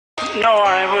No,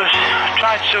 I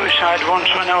tried suicide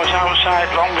once when I was outside,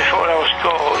 long before I was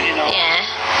caught, you know. Yeah.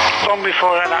 Long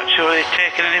before I'd actually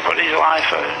taken anybody's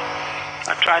life out.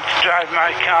 I tried to drive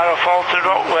my car off Alter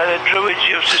Rock where the Druids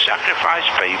used to sacrifice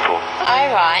people. Oh,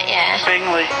 right, yeah.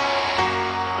 Bingley.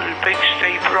 There's a big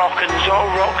steep rock and there's all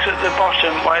rocks at the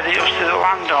bottom where they used to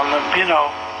land on them, you know.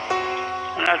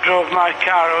 And I drove my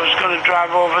car, I was going to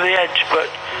drive over the edge, but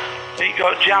it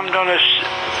got jammed on a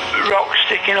rock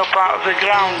sticking up out of the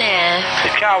ground. Yeah.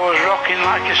 The car was rocking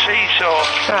like a seesaw.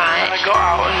 Right. And I got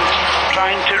out and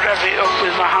trying to rev it up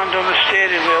with my hand on the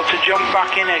steering wheel to jump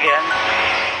back in again.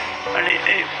 And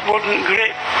it wouldn't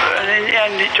grip, and in the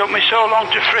end it took me so long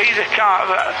to free the car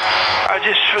that I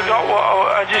just forgot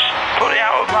I just put it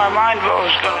out of my mind what I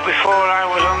was going before I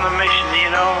was on the mission,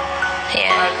 you know. Yeah.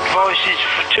 I had voices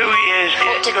for 2 years,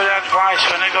 getting good advice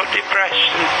when I got depressed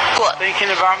and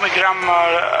thinking about my grandma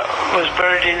was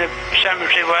buried in the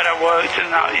cemetery where I worked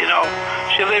and that, you know.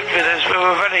 She lived with us, we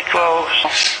were very close.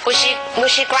 Was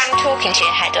your gran talking to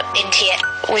your head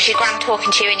was your gran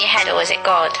talking to you in your head, or was it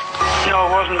God? No,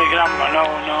 it wasn't my grandma, no.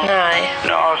 No.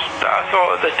 No, I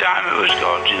thought at the time it was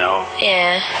God, you know.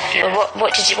 Yeah. Well,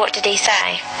 what did he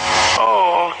say?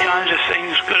 Oh, all kinds of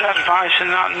things, good advice and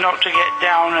that, not to get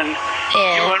down and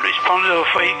you weren't responsible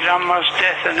for your grandma's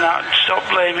death and that, stop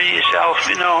blaming yourself,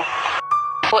 you know.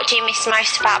 What do you miss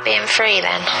most about being free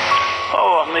then?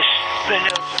 Oh, I miss being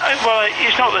well,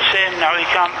 it's not the same now, you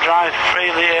can't drive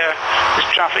freely here, there's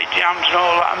traffic jams and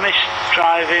all that. I miss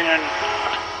driving and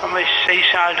I miss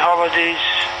seaside holidays.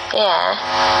 Yeah.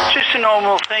 Just the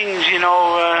normal things, you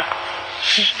know,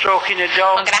 stroking a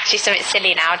dog. I'm going to ask you something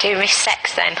silly now. Do you miss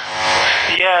sex then?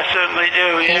 Yeah, I certainly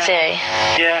do, yeah. You do?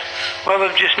 Yeah. Well,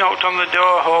 they've just knocked on the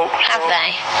door, Hope. Have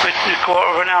they? A quarter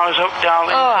of an hour's up,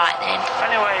 darling. All right then.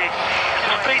 Anyway,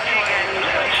 to speak to you again,